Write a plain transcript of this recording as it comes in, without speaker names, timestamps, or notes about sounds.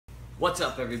What's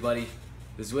up, everybody?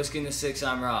 This is Whisky in the Six.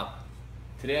 I'm Rob.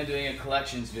 Today I'm doing a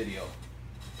collections video,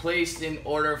 placed in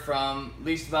order from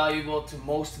least valuable to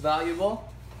most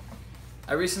valuable.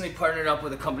 I recently partnered up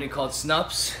with a company called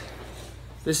Snupps.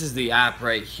 This is the app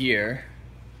right here.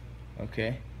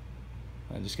 Okay,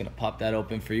 I'm just gonna pop that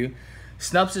open for you.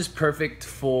 Snupps is perfect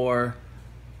for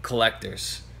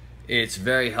collectors. It's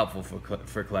very helpful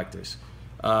for collectors.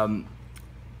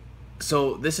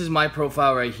 So this is my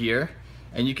profile right here,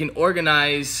 and you can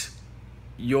organize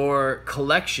your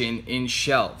collection in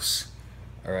shelves.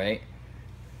 All right,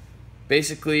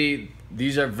 basically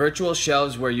these are virtual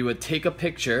shelves where you would take a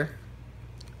picture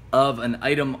of an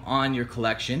item on your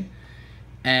collection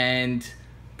and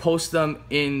post them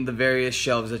in the various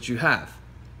shelves that you have.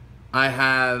 I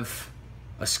have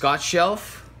a Scotch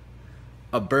shelf,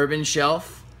 a bourbon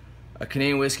shelf, a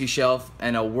Canadian whiskey shelf,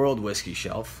 and a world whiskey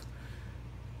shelf.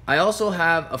 I also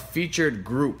have a featured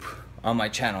group on my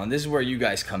channel, and this is where you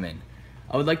guys come in.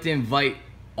 I would like to invite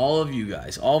all of you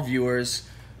guys, all viewers,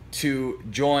 to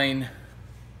join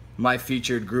my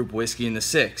featured group, Whisky in the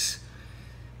Six.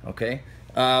 Okay?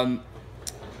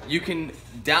 You can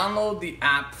download the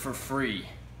app for free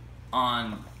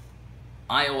on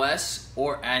iOS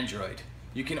or Android.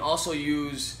 You can also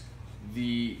use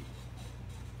the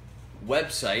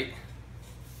website,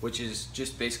 which is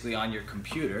just basically on your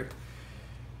computer.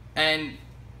 And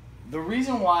the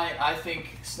reason why I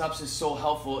think Snupps is so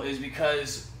helpful is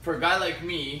because for a guy like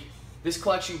me, this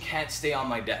collection can't stay on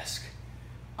my desk.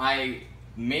 I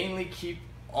mainly keep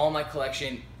all my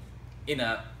collection in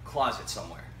a closet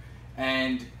somewhere.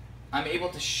 And I'm able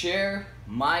to share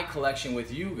my collection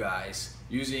with you guys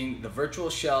using the virtual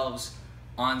shelves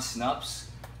on Snupps.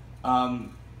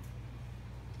 And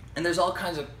there's all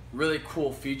kinds of really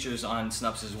cool features on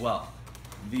Snupps as well.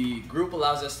 The group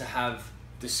allows us to have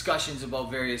discussions about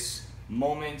various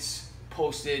moments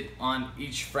posted on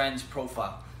each friend's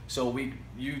profile. So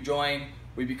you join,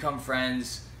 we become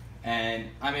friends, and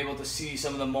I'm able to see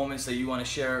some of the moments that you want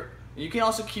to share. You can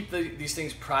also keep these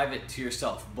things private to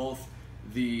yourself, both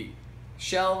the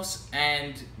shelves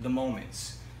and the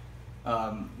moments.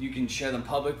 You can share them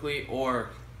publicly or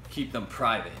keep them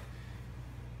private.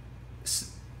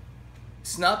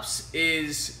 Snupps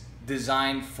is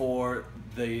designed for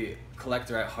the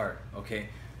collector at heart, okay?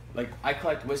 Like, I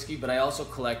collect whiskey, but I also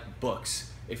collect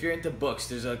books. If you're into books,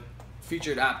 there's a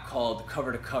featured app called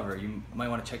Cover to Cover. You might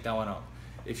want to check that one out.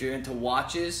 If you're into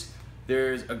watches,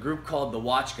 there's a group called The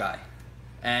Watch Guy,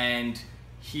 and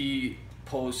he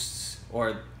posts,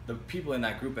 or the people in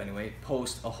that group anyway,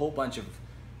 post a whole bunch of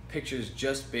pictures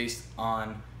just based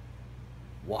on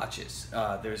watches.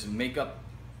 There's a makeup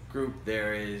group,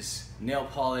 there is nail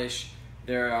polish,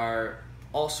 there are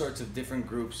all sorts of different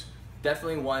groups.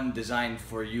 Definitely one designed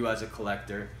for you as a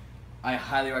collector. I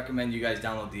highly recommend you guys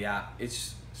download the app.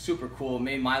 It's super cool. It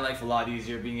made my life a lot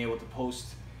easier being able to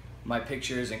post my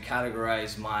pictures and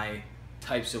categorize my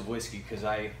types of whiskey, because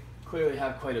I clearly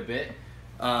have quite a bit.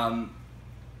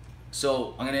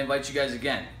 So I'm gonna invite you guys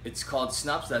again. It's called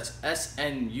Snupps, that's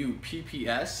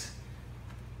S-N-U-P-P-S.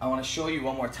 I wanna show you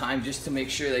one more time just to make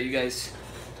sure that you guys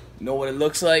know what it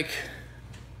looks like.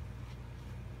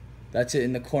 That's it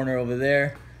in the corner over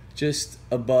there, just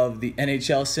above the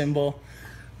NHL symbol.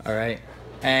 All right,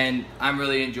 and I'm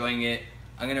really enjoying it.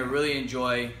 I'm gonna really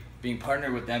enjoy being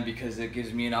partnered with them because it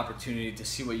gives me an opportunity to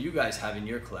see what you guys have in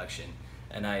your collection,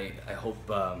 and I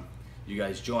hope you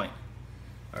guys join.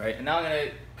 All right, and now I'm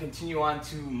gonna continue on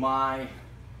to my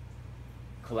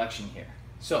collection here.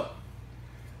 So,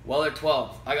 Weller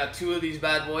 12, I got two of these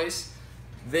bad boys.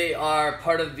 They are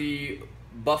part of the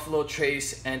Buffalo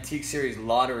Trace Antique Series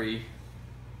lottery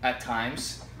at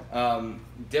times.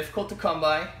 Difficult to come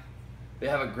by. They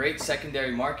have a great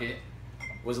secondary market.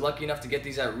 Was lucky enough to get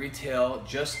these at retail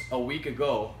just a week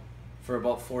ago for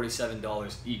about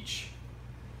 $47 each.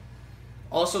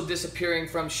 Also disappearing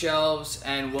from shelves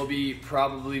and will be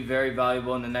probably very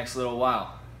valuable in the next little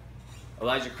while.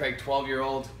 Elijah Craig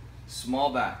 12-year-old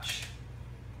small batch.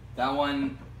 That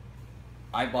one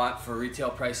I bought for retail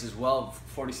price as well,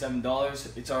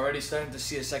 $47. It's already starting to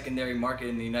see a secondary market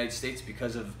in the United States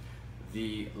because of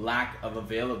the lack of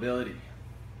availability.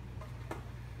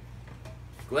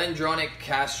 Glendronach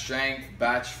Cask Strength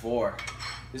Batch 4.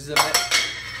 This is a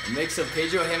mix of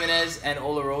Pedro Jimenez and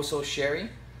Oloroso Sherry.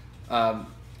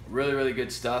 Really, really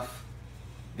good stuff.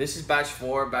 This is batch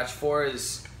 4. Batch 4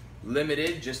 is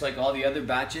limited, just like all the other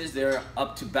batches. They're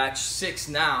up to batch 6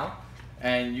 now,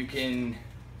 and you can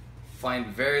find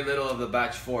very little of the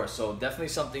batch 4, so definitely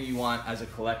something you want as a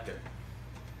collector.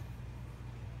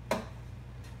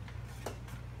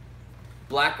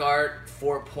 Black Art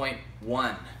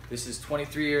 4.1. This is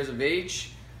 23 years of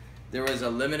age. There was a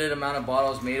limited amount of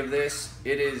bottles made of this.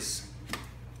 It is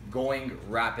going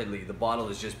rapidly. The bottle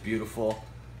is just beautiful,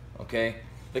 okay?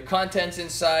 The contents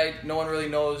inside, no one really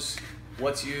knows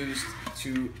what's used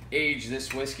to age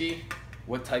this whiskey,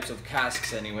 what types of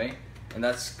casks anyway, and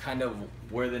that's kind of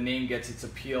where the name gets its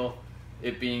appeal,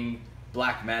 it being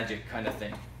black magic kind of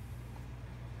thing.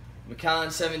 Macallan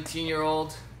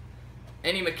 17-year-old.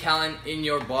 Any Macallan in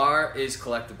your bar is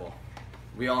collectible.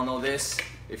 We all know this.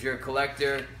 If you're a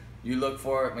collector, you look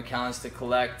for Macallans to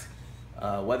collect.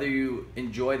 Whether you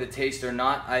enjoy the taste or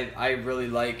not, I really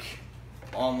like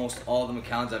almost all the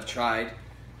Macallans I've tried.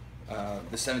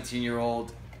 The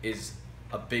 17-year-old is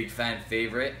a big fan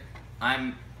favorite.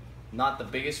 I'm not the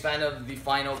biggest fan of the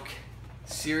Fine Oak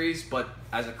series, but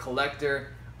as a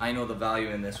collector, I know the value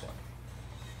in this one.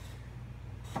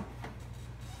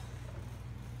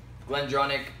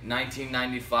 Glendronach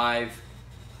 1995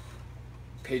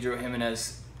 Pedro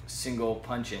Jimenez single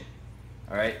punch-in.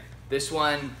 All right, this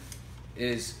one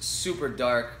is super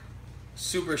dark,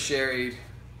 super sherried,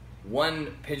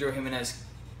 one Pedro Jimenez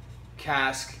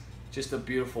cask, just a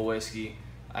beautiful whiskey.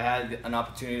 I had an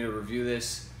opportunity to review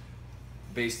this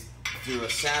based through a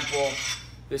sample.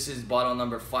 This is bottle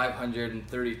number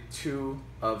 532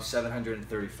 of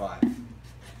 735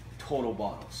 total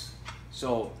bottles.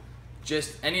 So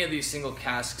just any of these single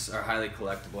casks are highly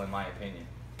collectible in my opinion.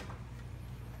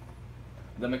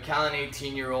 The Macallan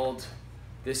 18-year-old.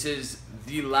 This is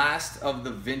the last of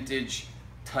the vintage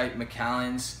type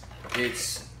Macallans.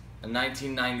 It's a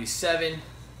 1997.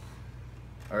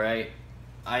 All right.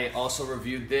 I also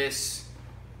reviewed this.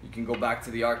 You can go back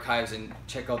to the archives and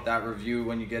check out that review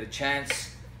when you get a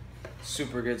chance.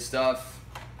 Super good stuff.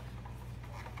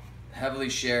 Heavily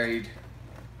sherried.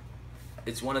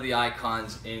 It's one of the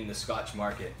icons in the Scotch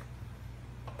market.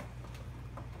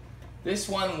 This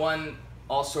one won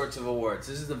all sorts of awards.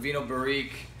 This is the Vino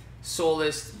Barrique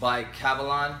Solist by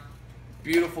Cavalon.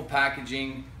 Beautiful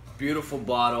packaging, beautiful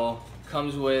bottle.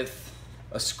 Comes with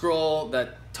a scroll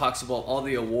that talks about all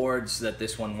the awards that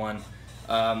this one won.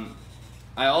 I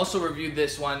also reviewed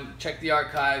this one. Check the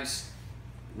archives.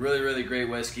 Really, really great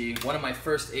whiskey. One of my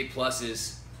first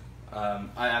A+s. I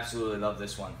absolutely love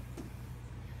this one.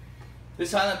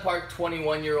 This Highland Park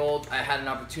 21-year-old, I had an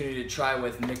opportunity to try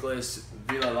with Nicholas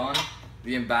Villalon,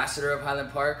 the ambassador of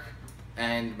Highland Park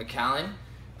and Macallan.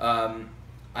 I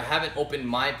haven't opened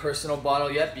my personal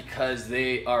bottle yet because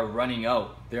they are running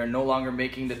out. They are no longer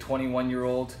making the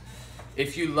 21-year-old.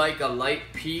 If you like a light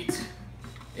peat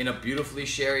in a beautifully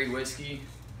sherried whiskey,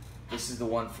 this is the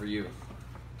one for you.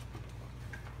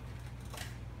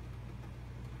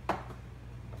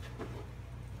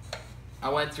 I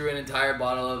went through an entire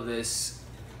bottle of this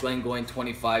Glengoyne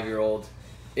 25-year-old.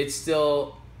 It's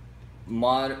still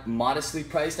modestly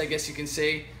priced, I guess you can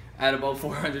say, at about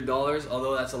 $400,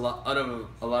 although that's a lot out of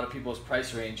a lot of people's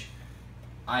price range.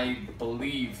 I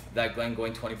believe that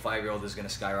Glengoyne 25-year-old is going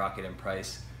to skyrocket in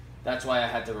price. That's why I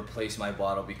had to replace my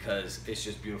bottle, because it's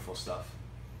just beautiful stuff.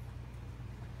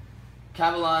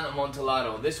 Cavalon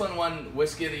Amontillado. This one won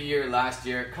Whiskey of the Year last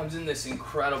year. It comes in this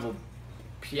incredible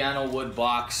piano wood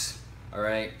box. All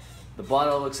right, the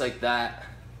bottle looks like that.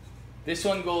 This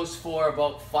one goes for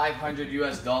about $500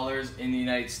 US in the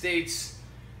United States.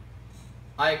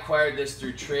 I acquired this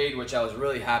through trade, which I was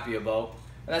really happy about.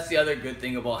 And that's the other good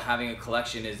thing about having a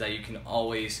collection, is that you can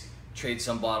always trade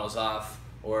some bottles off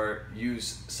or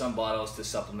use some bottles to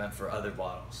supplement for other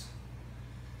bottles.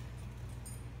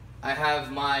 I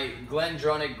have my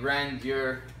Glendronach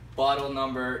Grandeur bottle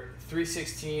number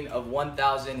 316 of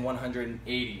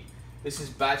 1,180. This is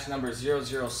batch number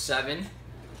 007,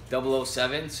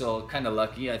 so kind of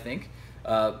lucky, I think.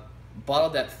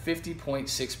 Bottled at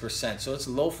 50.6%, so it's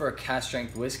low for a cask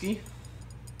strength whiskey.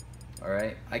 All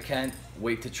right, I can't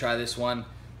wait to try this one.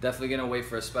 Definitely gonna wait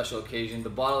for a special occasion. The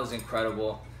bottle is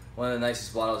incredible. One of the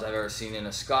nicest bottles I've ever seen in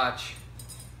a Scotch.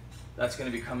 That's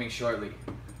gonna be coming shortly.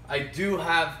 I do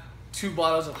have 2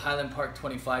 bottles of Highland Park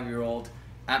 25-year-old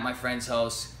at my friend's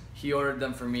house. He ordered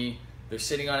them for me. They're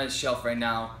sitting on his shelf right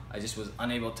now. I just was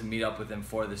unable to meet up with him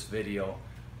for this video.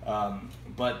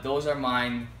 But those are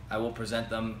mine. I will present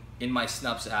them in my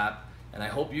Snupps app, and I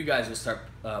hope you guys will start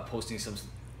posting some,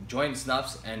 join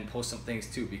Snupps and post some things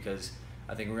too, because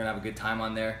I think we're gonna have a good time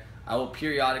on there. I will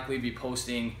periodically be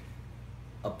posting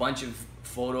a bunch of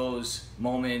photos,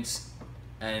 moments,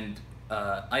 and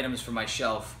items from my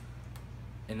shelf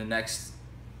in the next,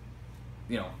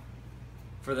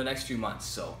 for the next few months.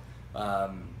 So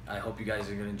I hope you guys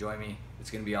are gonna enjoy me.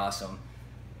 It's gonna be awesome.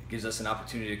 It gives us an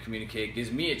opportunity to communicate,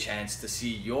 gives me a chance to see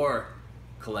your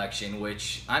collection,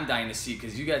 which I'm dying to see,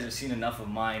 because you guys have seen enough of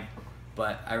mine,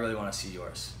 but I really want to see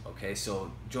yours. Okay,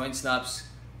 so join Snupps,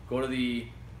 go to the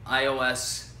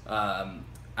iOS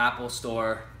Apple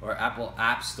Store or Apple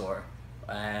App Store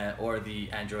or the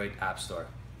Android App Store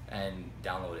and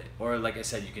download it. Or like I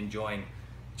said, you can join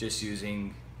just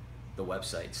using the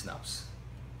website Snupps.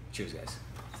 Cheers, guys.